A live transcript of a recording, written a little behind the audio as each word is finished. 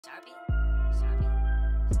Oh,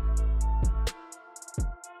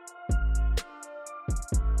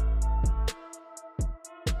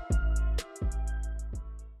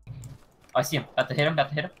 I see him. About to hit him.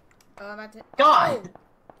 Oh, I'm about to. God! Oh!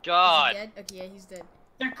 God! Is he dead? Okay, yeah, he's dead.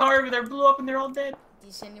 Their car over there blew up and they're all dead. Do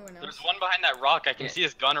you see anyone else? There's one behind that rock. I can see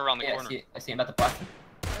his gun around the corner. I see him about to blast him.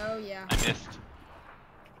 Oh, yeah. I missed.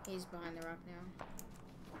 He's behind the rock now.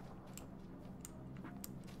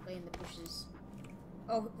 Way in the bushes.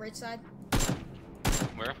 Oh, right side.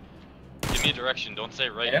 Where? Give me a direction. Don't say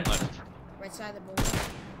right and left. Right side of the boulder.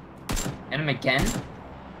 Hit him again?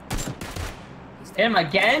 Hit him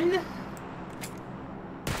again?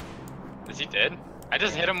 Is he dead? I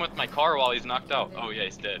just hit him with my car while he's knocked out. Oh yeah,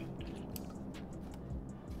 he's dead.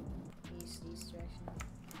 East direction.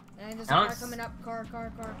 And there's a car coming up. Car.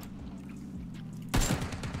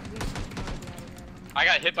 I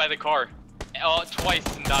got hit by the car. Twice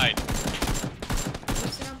and died.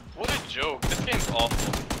 What a joke. This game's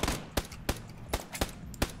awful.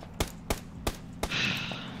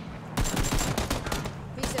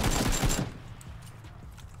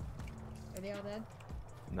 Are they all dead?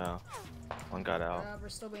 No. One got out. We're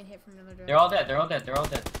still being hit from another direction. They're all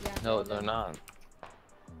dead. Yeah, No, they're not.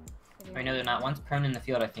 Right, no, they're not. One's prone in the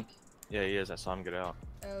field, I think. Yeah, he is. I saw him get out.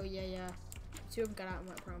 Oh, yeah. Two of them got out and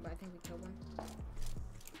went prone, but I think we killed one.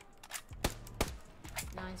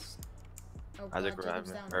 Nice. Oh, Isaac God,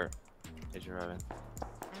 reviving. down. Or, is you reviving?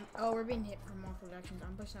 Oh, we're being hit from multiple directions.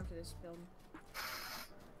 I'm pushing up to this building.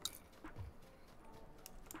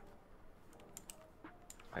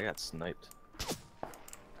 I got sniped. I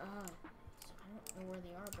don't know where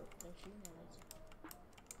they are, but they're shooting at us.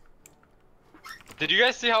 Did you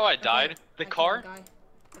guys see how I died? The car?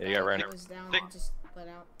 Yeah, you got ran over. Just let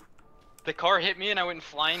out. The car hit me and I went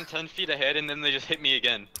flying 10 feet ahead and then they just hit me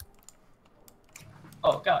again.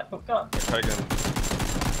 Oh god. Try to get him.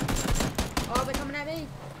 Oh, they're coming at me.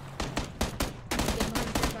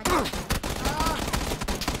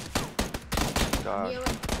 God.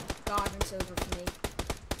 God, it's over for me.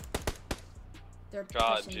 They're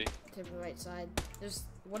pushing to the right side. There's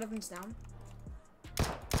one of them's down.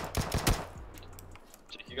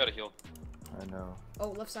 Jake, you gotta heal. I know. Oh,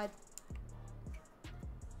 left side.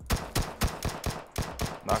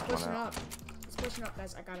 Knocked one out. It's pushing up,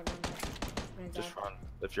 guys. I gotta run. Just run.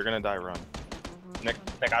 If you're gonna die, run. Nick,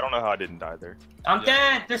 I don't know how I didn't die there. I'm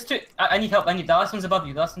dead! There's two. I need help. The last one's above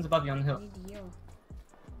you. On the hill. I need to heal.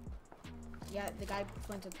 Yeah, the guy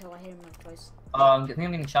went uphill. I hit him like twice. I think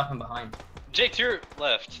I'm getting shot from behind. Jake, to your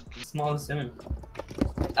left. Small zone.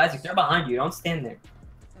 Isaac, they're behind you. Don't stand there.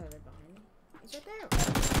 Oh, they're behind me? He's right there.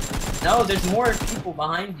 No, there's more people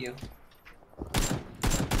behind you.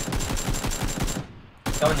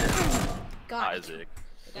 Going there. God. Isaac.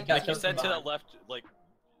 You said to the left, like.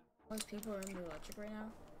 Most people are in the electric right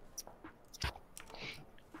now.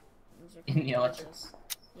 In the electric?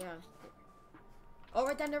 Yeah. Oh,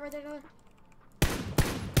 right there.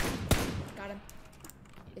 Got him.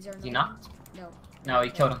 Is there another? He knocked? No. No, he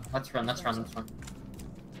killed him. Let's run. End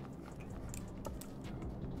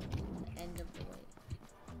of the way.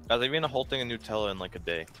 Guys, they've been a whole thing in Nutella in like a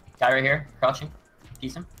day. Guy right here, crouching.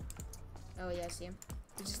 Piece him. Oh yeah, I see him.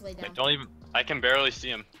 He just laid down. Like, don't even. I can barely see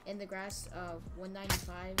him. In the grass.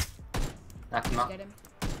 195. Knock him out. Get him.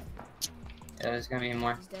 Yeah, there's gonna be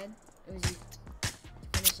more. He's dead. It was you.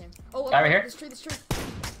 Finish him. Oh, guy right here. This tree.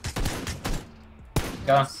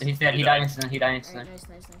 Go. Nice. He's dead. He died instantly. Alright,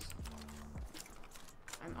 nice.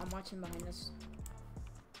 I'm watching behind us.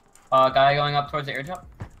 Guy going up towards the airdrop.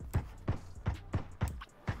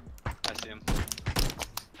 I see him.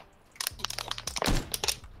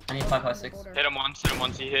 I need 556. Hit him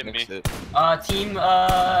once. He hit me. Team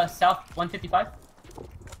south 155.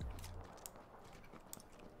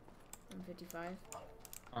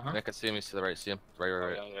 155. Nick, I see him. He's to the right. See him.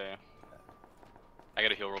 Right. Yeah. I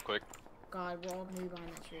gotta heal real quick. God, we're all gonna be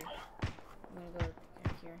behind that tree. I'm gonna go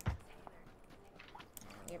back here.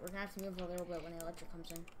 Yeah, we're gonna have to move a little bit when the electric comes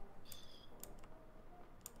in.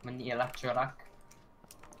 When the electric.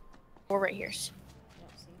 We're right here. Yeah,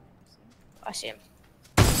 I see him.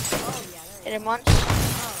 Oh, yeah, there Hit him once. Oh,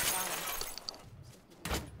 got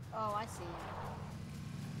him. Oh, I see him.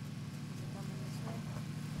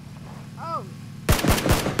 Oh!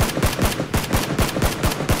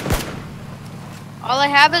 All I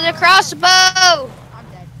have is a crossbow. I'm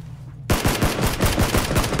dead.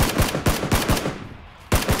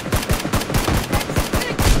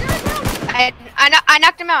 I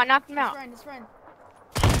knocked him out. His friend.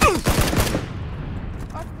 Oh,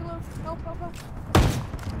 help.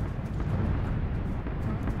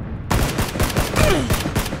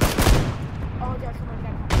 Oh, yeah, come on,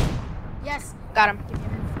 Yes. Got him. Give me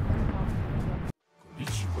a